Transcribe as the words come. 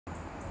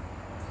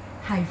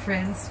Hi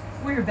friends,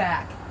 we're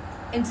back,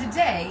 and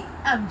today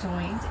I'm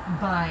joined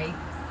by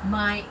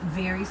my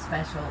very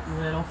special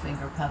little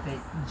finger puppet,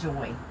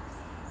 Joy.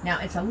 Now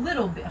it's a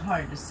little bit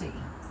hard to see,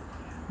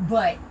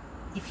 but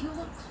if you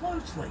look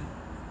closely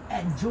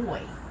at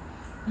Joy,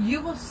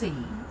 you will see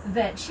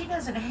that she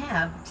doesn't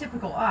have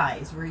typical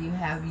eyes where you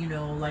have,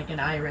 like an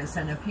iris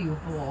and a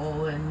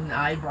pupil and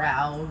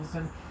eyebrows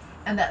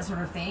and that sort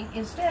of thing.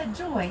 Instead,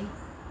 Joy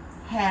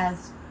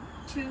has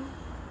two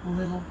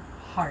little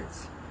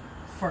hearts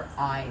for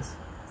eyes.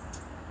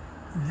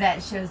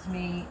 That shows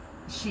me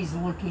she's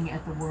looking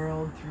at the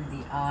world through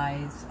the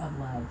eyes of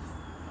love.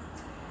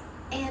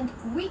 And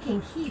we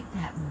can keep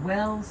that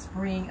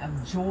wellspring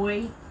of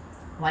joy,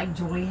 like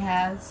Joy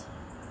has,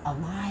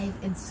 alive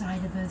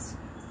inside of us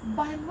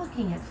by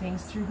looking at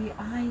things through the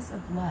eyes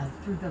of love,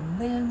 through the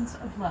lens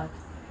of love.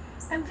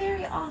 And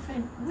very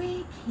often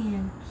we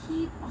can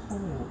keep a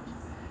hold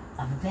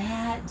of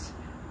that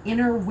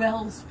inner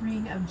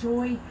wellspring of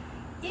joy,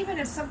 even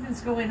if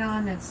something's going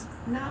on that's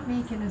not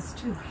making us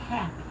too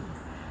happy.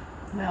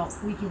 Well,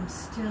 we can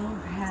still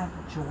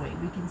have joy.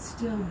 We can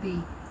still be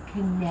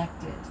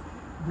connected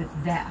with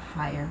that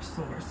higher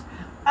source.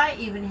 I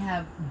even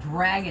have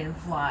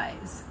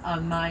dragonflies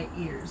on my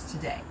ears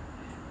today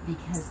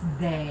because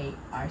they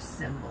are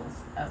symbols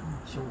of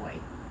joy.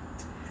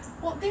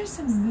 Well, there's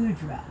some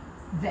mudra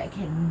that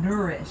can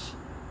nourish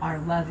our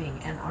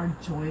loving and our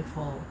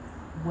joyful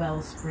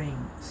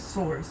wellspring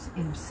source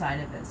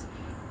inside of us.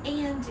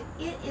 And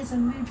it is a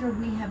mudra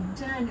we have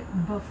done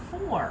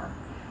before,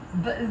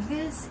 but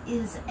this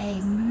is a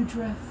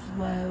mudra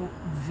flow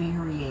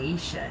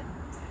variation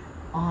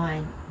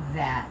on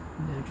that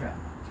mudra.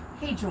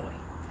 Hey Joy,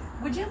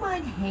 would you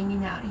mind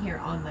hanging out here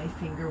on my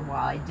finger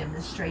while I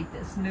demonstrate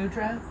this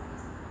mudra?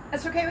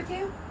 That's okay with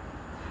you?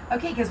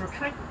 Okay, because we're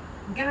kind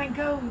of gonna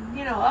go,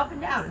 up and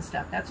down and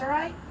stuff. That's all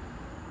right?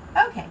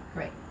 Okay,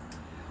 great.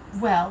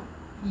 Well,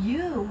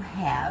 you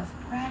have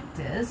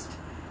practiced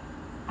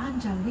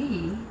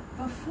Anjali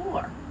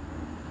before.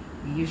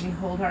 We usually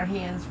hold our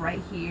hands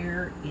right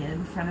here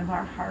in front of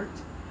our heart.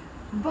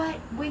 But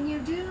when you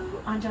do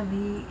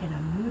Anjali in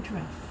a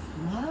mudra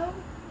flow,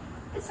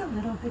 it's a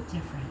little bit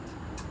different.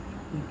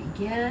 We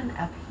begin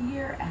up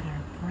here at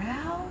our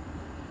brow,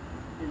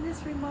 and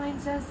this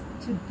reminds us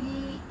to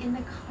be in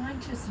the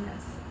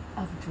consciousness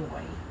of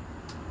joy.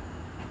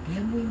 And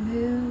then we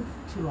move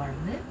to our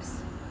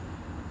lips,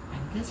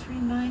 and this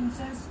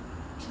reminds us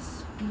to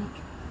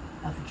speak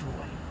of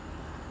joy.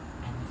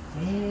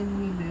 And then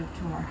we move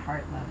to our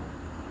heart level,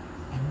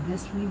 and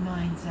this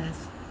reminds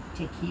us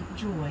to keep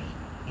joy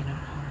in our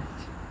heart.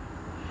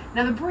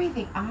 Now the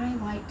breathing I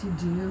like to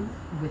do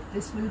with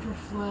this mudra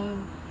flow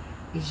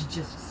is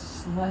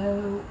just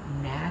slow,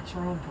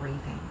 natural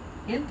breathing,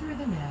 in through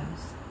the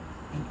nose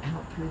and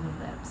out through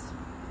the lips.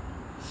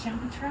 Shall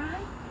we try?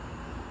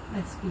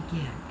 Let's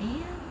begin.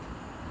 And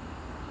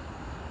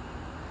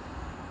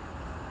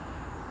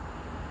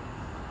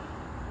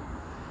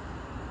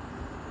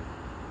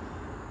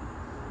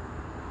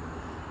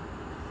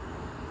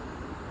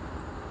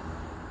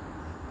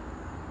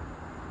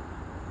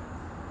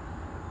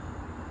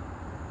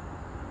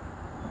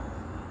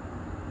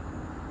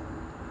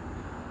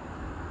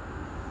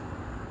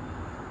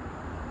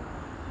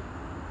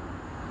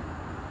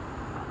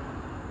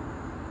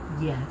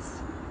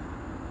yes,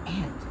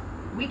 and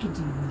we can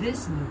do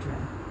this mudra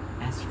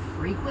as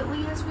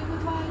frequently as we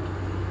would like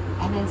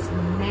and as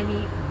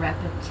many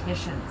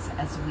repetitions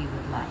as we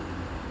would like.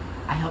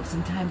 I hope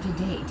sometime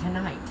today,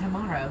 tonight,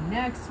 tomorrow,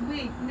 next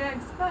week,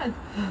 next month,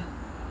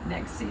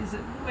 next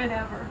season,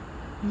 whenever,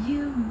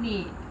 you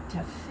need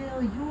to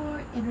fill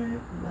your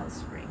inner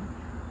wellspring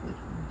with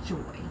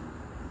joy.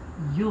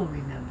 You'll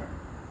remember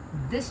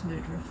this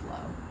mudra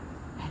flow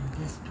and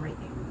this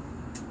breathing.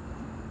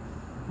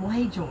 Well,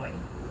 hey Joy,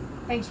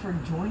 thanks for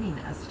joining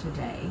us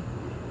today.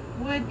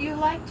 Would you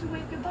like to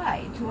wave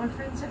goodbye to our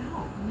friends at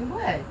home? You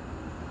would?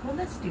 Well,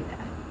 let's do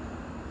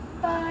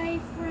that. Bye,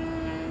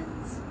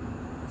 friends.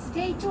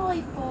 Stay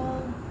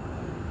joyful.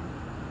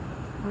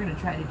 We're going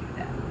to try to do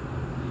that.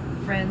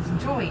 Friends,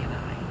 Joy and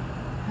I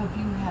hope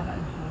you have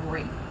a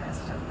great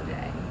rest of the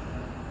day.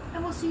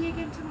 And we'll see you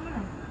again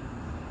tomorrow.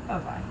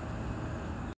 Bye-bye.